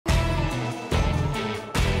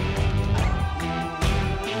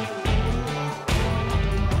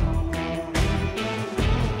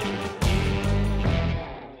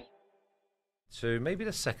to maybe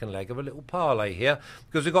the second leg of a little parlay here,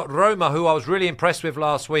 because we've got Roma, who I was really impressed with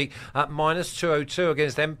last week, at minus 202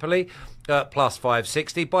 against Empoli, plus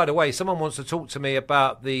 560. By the way, someone wants to talk to me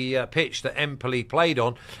about the pitch that Empoli played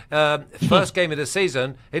on. First game of the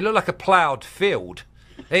season, it looked like a ploughed field.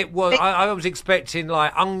 It was. I was expecting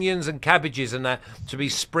like onions and cabbages and that to be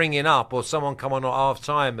springing up, or someone come on at half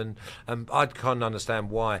time, and I can't understand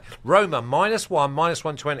why. Roma -1,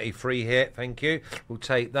 -120, free hit. Thank you. We'll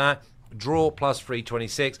take that. Draw plus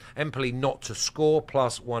 326. Empoli not to score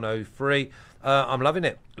plus 103. I'm loving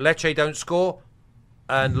it. Lecce don't score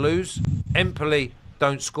and lose. Empoli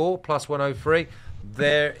don't score plus 103.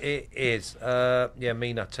 There it is.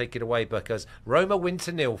 Mina, take it away, because Roma win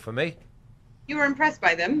to 0 for me. You were impressed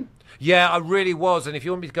by them? Yeah, I really was. And if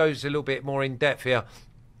you want me to go a little bit more in depth here,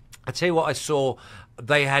 I tell you what I saw.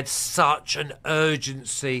 They had such an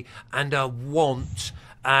urgency and a want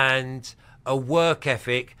and a work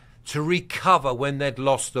ethic to recover when they'd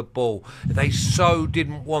lost the ball. They so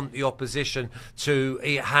didn't want the opposition to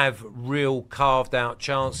have real carved out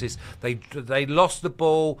chances. They lost the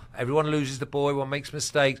ball. Everyone loses the ball. Everyone makes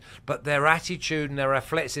mistakes. But their attitude and their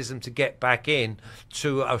athleticism to get back in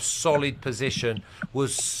to a solid position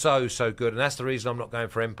was so good. And that's the reason I'm not going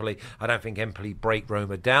for Empoli. I don't think Empoli break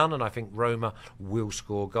Roma down, and I think Roma will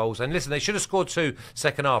score goals. And listen, they should have scored 2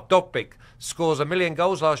 second half. Dovbyk scores 1 million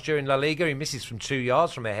goals last year in La Liga. He misses from 2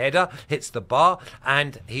 yards from a header, hits the bar,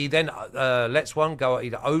 and he then lets one go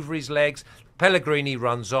either over his legs. Pellegrini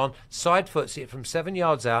runs on, side foots it from 7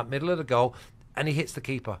 yards out, middle of the goal, and he hits the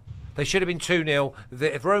keeper. They should have been 2-0.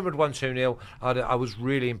 If Roma had won 2-0, I was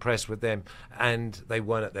really impressed with them, and they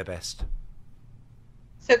weren't at their best.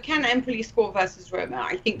 So can Empoli score versus Roma?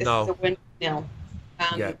 I think this is a win-0.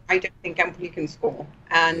 I don't think Empoli can score.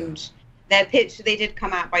 And their pitch, they did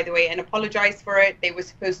come out, by the way, and apologise for it. They were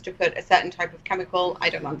supposed to put a certain type of chemical, I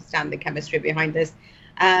don't understand the chemistry behind this,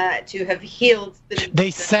 to have healed the... They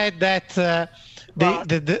said that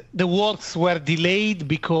the works were delayed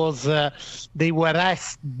because they were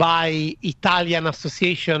asked by Italian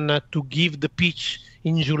association to give the pitch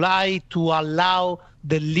in July to allow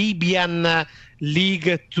the Libyan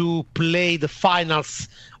league to play the finals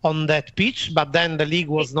on that pitch, but then the league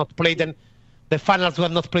was not played, and the finals were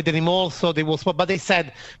not played anymore, so they was. But they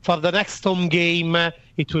said for the next home game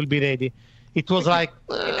it will be ready. It was like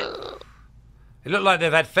it looked like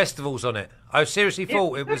they've had festivals on it. I seriously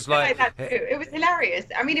thought it was like that too. It was hilarious.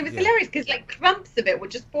 I mean, it was hilarious because like clumps of it were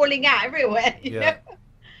just falling out everywhere. You know?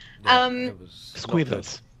 It was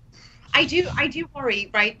squirrels. I do worry,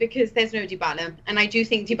 right, because there's no Dybala, and I do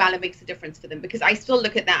think Dybala makes a difference for them, because I still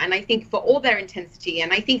look at that and I think for all their intensity,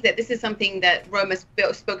 and I think that this is something that Roma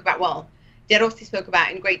spoke about well. De Rossi spoke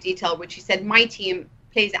about in great detail, which he said, my team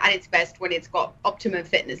plays at its best when it's got optimum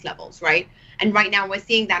fitness levels, right? And right now we're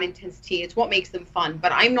seeing that intensity. It's what makes them fun,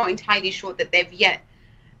 but I'm not entirely sure that they've yet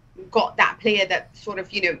got that player that sort of,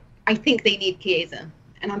 I think they need Chiesa,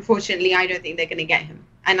 and unfortunately I don't think they're going to get him.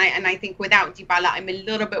 And I think without Dybala, I'm a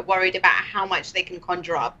little bit worried about how much they can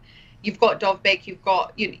conjure up. You've got Dovbyk, you've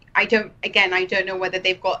got, I don't know whether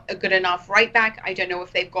they've got a good enough right back. I don't know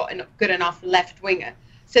if they've got a good enough left winger.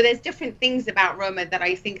 So there's different things about Roma that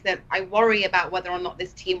I think that I worry about whether or not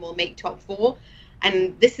this team will make top 4.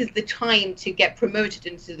 And this is the time to get promoted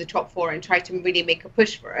into the top 4 and try to really make a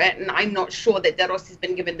push for it. And I'm not sure that De Rossi's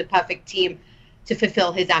been given the perfect team to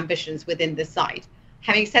fulfill his ambitions within the side.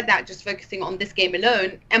 Having said that, just focusing on this game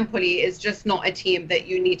alone, Empoli is just not a team that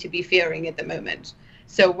you need to be fearing at the moment.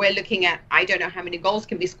 So we're looking at, I don't know how many goals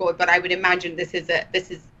can be scored, but I would imagine this is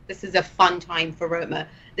a fun time for Roma.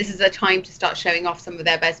 This is a time to start showing off some of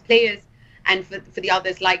their best players, and for the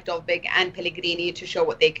others like Dovbyk and Pellegrini to show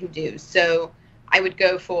what they can do. So I would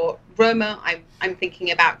go for Roma. I'm thinking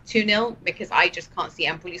about 2-0, because I just can't see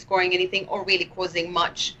Empoli scoring anything or really causing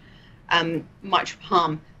much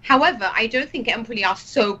harm. However, I don't think Empoli are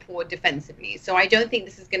so poor defensively, so I don't think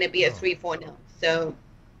this is going to be a 3-4-0. So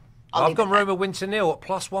I've got Roma win to 0 at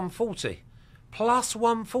plus 140. Plus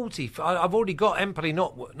 140. I've already got Empoli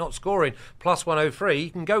not scoring plus 103. You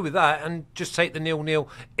can go with that and just take the 0-0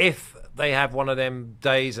 if they have one of them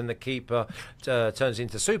days and the keeper turns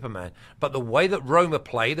into Superman. But the way that Roma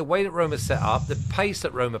play, the way that Roma set up, the pace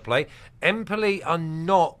that Roma play, Empoli are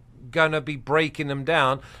not going to be breaking them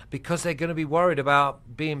down, because they're going to be worried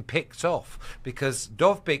about being picked off, because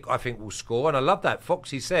Dovbyk I think will score, and I love that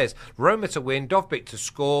Foxy says Roma to win, Dovbyk to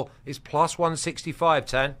score is plus 165.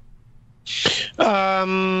 Tan,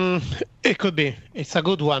 it could be, it's a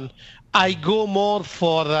good one. I go more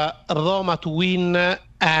for Roma to win and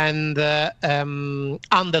under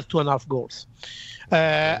 2.5 goals.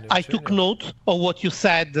 I took note of what you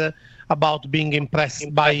said about being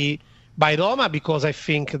impressed by by Roma, because I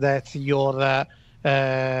think that your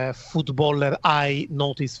footballer eye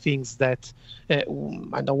notice things that I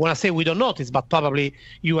don't want to say we don't notice, but probably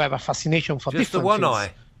you have a fascination for just different the one things.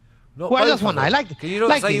 eye. Not Well, both just of one them. eye. Like, can you not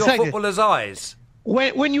like say this, your like this. footballer's eyes?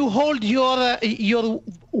 When you hold your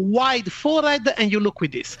wide forehead and you look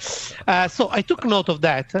with this, so I took note of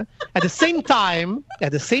that. At the same time,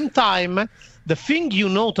 the thing you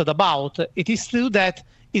noted about it is true that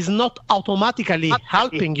is not automatically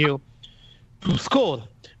helping you to score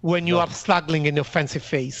when you are struggling in the offensive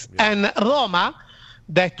phase. Yeah. And Roma,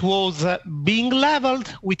 that was being leveled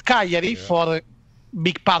with Cagliari for a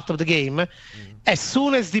big part of the game, as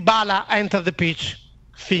soon as Dybala entered the pitch,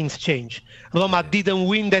 things change. Roma didn't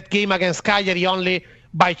win that game against Cagliari only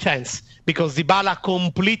by chance, because Dybala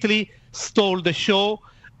completely stole the show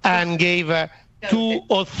and gave 2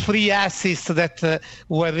 or 3 assists that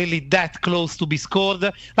were really that close to be scored,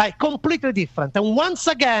 like completely different. And once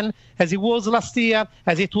again, as it was last year,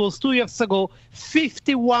 as it was 2 years ago,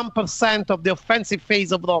 51% of the offensive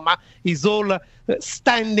phase of Roma was all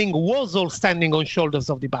standing on shoulders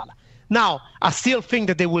of Dybala. Now, I still think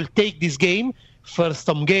that they will take this game, first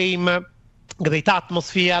home game, great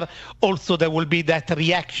atmosphere. Also, there will be that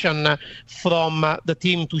reaction from the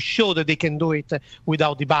team to show that they can do it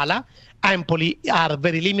without Dybala. Empoli are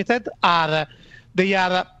very limited. They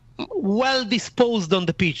are well disposed on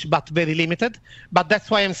the pitch, but very limited. But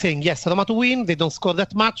that's why I'm saying, yes, Roma to win. They don't score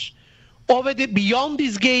that much. Beyond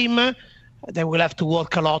this game, they will have to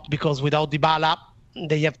work a lot, because without Dybala,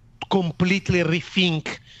 they have completely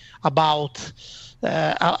rethink about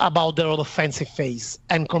their offensive phase.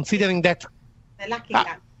 And considering that they're lacking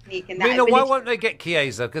that technique and that Mina, ability. why won't they get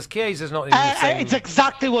Chiesa? Because Chiesa's not in the same... It's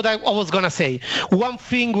exactly what I was going to say. One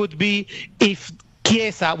thing would be if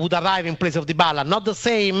Chiesa would arrive in place of Dybala. Not the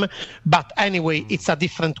same, but anyway, it's a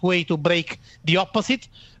different way to break the opposite.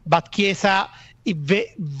 But Chiesa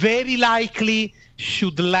very likely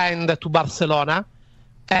should land to Barcelona.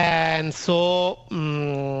 And so...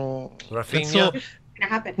 Rafinha? It's going to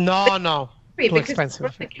happen. No. Too Because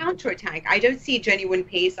expensive. the counter-attack, I don't see genuine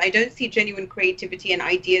pace. I don't see genuine creativity and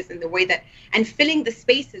ideas in the way that, and filling the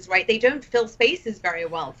spaces, right? They don't fill spaces very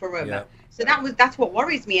well for Roma. Yeah. So that's what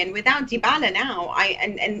worries me. And without Dybala now,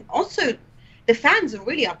 and also the fans are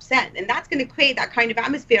really upset, and that's going to create that kind of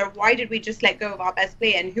atmosphere of why did we just let go of our best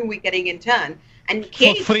player and who we're getting in turn? And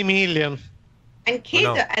For 3 million. And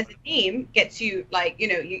Chiesa as a name gets you,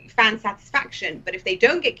 fan satisfaction. But if they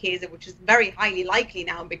don't get Chiesa, which is very highly likely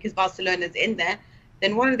now because Barcelona's in there,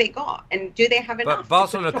 then what do they got? And do they have enough? But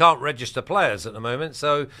Barcelona can't register players at the moment,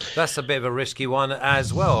 so that's a bit of a risky one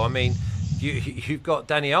as well. I mean, you've got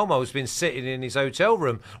Dani Olmo, who's been sitting in his hotel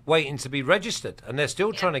room waiting to be registered, and they're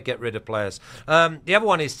still trying to get rid of players. The other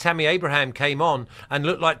one is Tammy Abraham came on and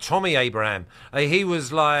looked like Tommy Abraham. He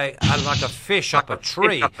was like a fish up a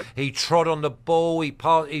tree. He trod on the ball.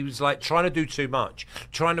 He was like trying to do too much,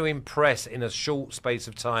 trying to impress in a short space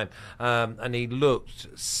of time, and he looked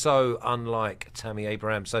so unlike Tammy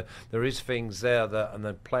Abraham. So there is things there and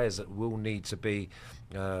the players that will need to be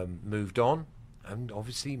moved on. And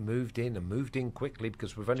obviously moved in quickly,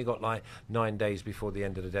 because we've only got like 9 days before the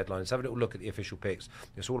end of the deadline. Let's have a little look at the official picks.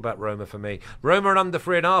 It's all about Roma for me. Roma and under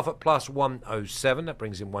 3.5 at plus 107. That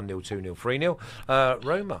brings in 1-0, 2-0, 3-0.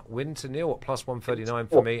 Roma win to nil at plus 139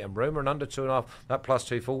 for me. And Roma and under 2.5, that plus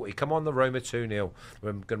 240. Come on, the Roma 2-0.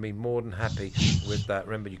 We're going to be more than happy with that.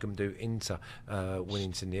 Remember, you can do Inter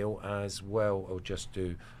winning to nil as well, or just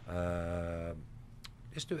do...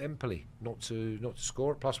 Let's do Empoli not to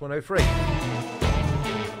score at plus 103.